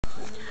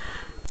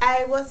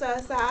Hey, what's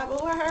up,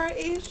 Cyber?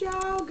 It's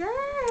your girl,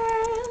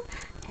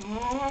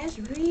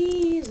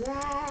 TEXTURIZER.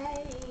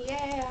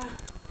 Yeah.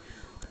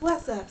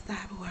 What's up,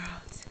 Cyber World?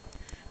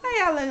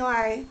 How y'all looking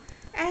like?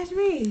 Ash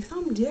me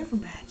something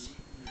different about you.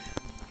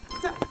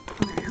 So,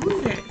 okay,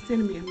 who's that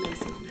sending me a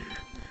message now?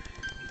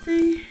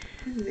 See,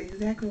 this is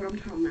exactly what I'm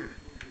talking about.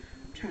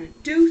 I'm trying to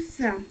do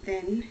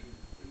something,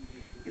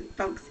 and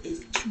folks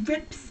is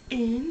trips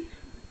in.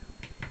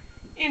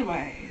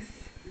 Anyways,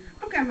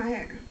 I'm cutting my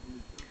hair.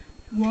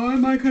 Why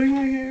am I cutting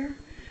my hair?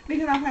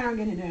 Because I plan on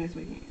getting it done this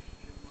weekend.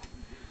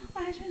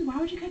 Why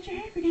would you cut your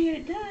hair if you're gonna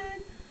get it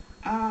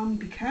done?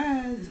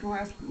 Because it's gonna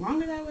last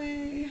longer that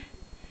way.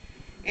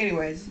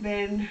 Anyways, it's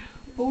been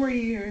 4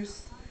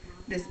 years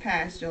this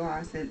past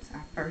July since I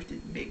first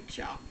did the big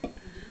chop. So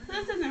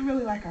this isn't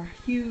really like a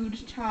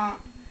huge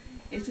chop.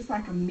 It's just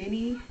like a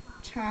mini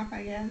chop,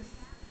 I guess.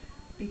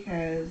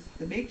 Because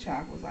the big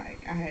chop was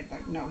like, I had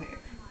like no hair.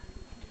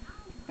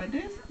 But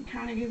this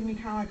kind of gives me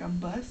kind of like a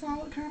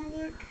buzzsaw kind of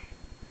look.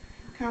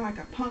 Kind of like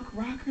a punk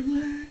rocker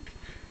look.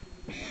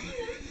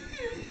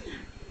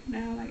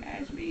 Now, like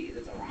Ashby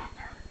is a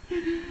rocker.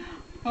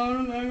 I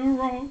don't like a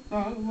rock.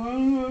 I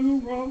don't like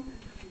a rock.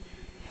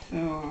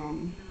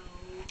 So,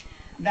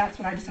 that's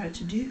what I decided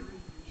to do.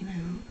 You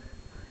know,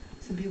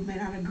 some people may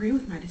not agree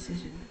with my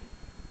decision.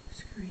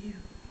 Screw you.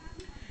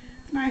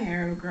 It's my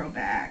hair. It'll grow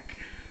back.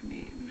 I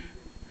mean,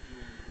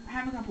 I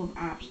have a couple of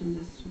options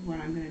as to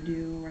what I'm gonna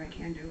do or what I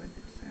can do with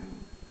it. So,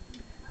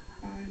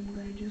 I'm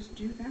gonna just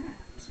do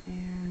that,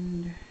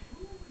 and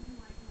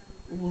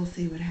we'll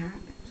see what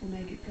happens. We'll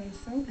make it go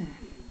so then.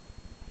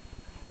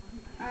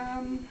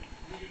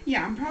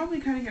 Yeah, I'm probably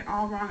cutting it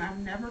all wrong. I've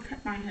never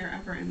cut my hair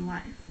ever in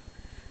life.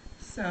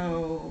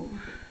 So,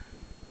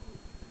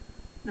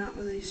 not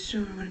really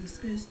sure what I'm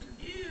supposed to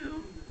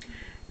do.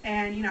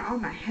 And, you know, all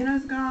my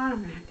henna's gone.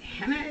 I'm going to have to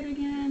henna it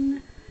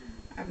again.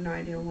 I have no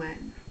idea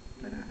when.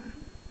 But,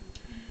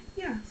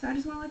 yeah. So I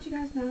just want to let you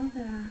guys know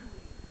that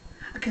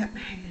I cut my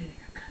hair today.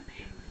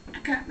 I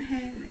cut my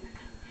hair today.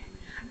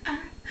 I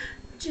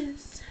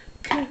just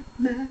cut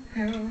my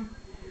hair.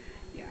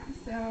 Yeah,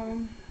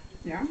 so,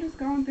 yeah, I'm just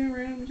going through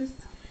random, just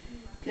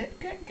cut,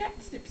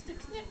 snip,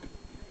 snip, snip.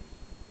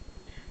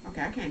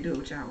 Okay, I can't do it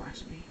with y'all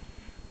watching me.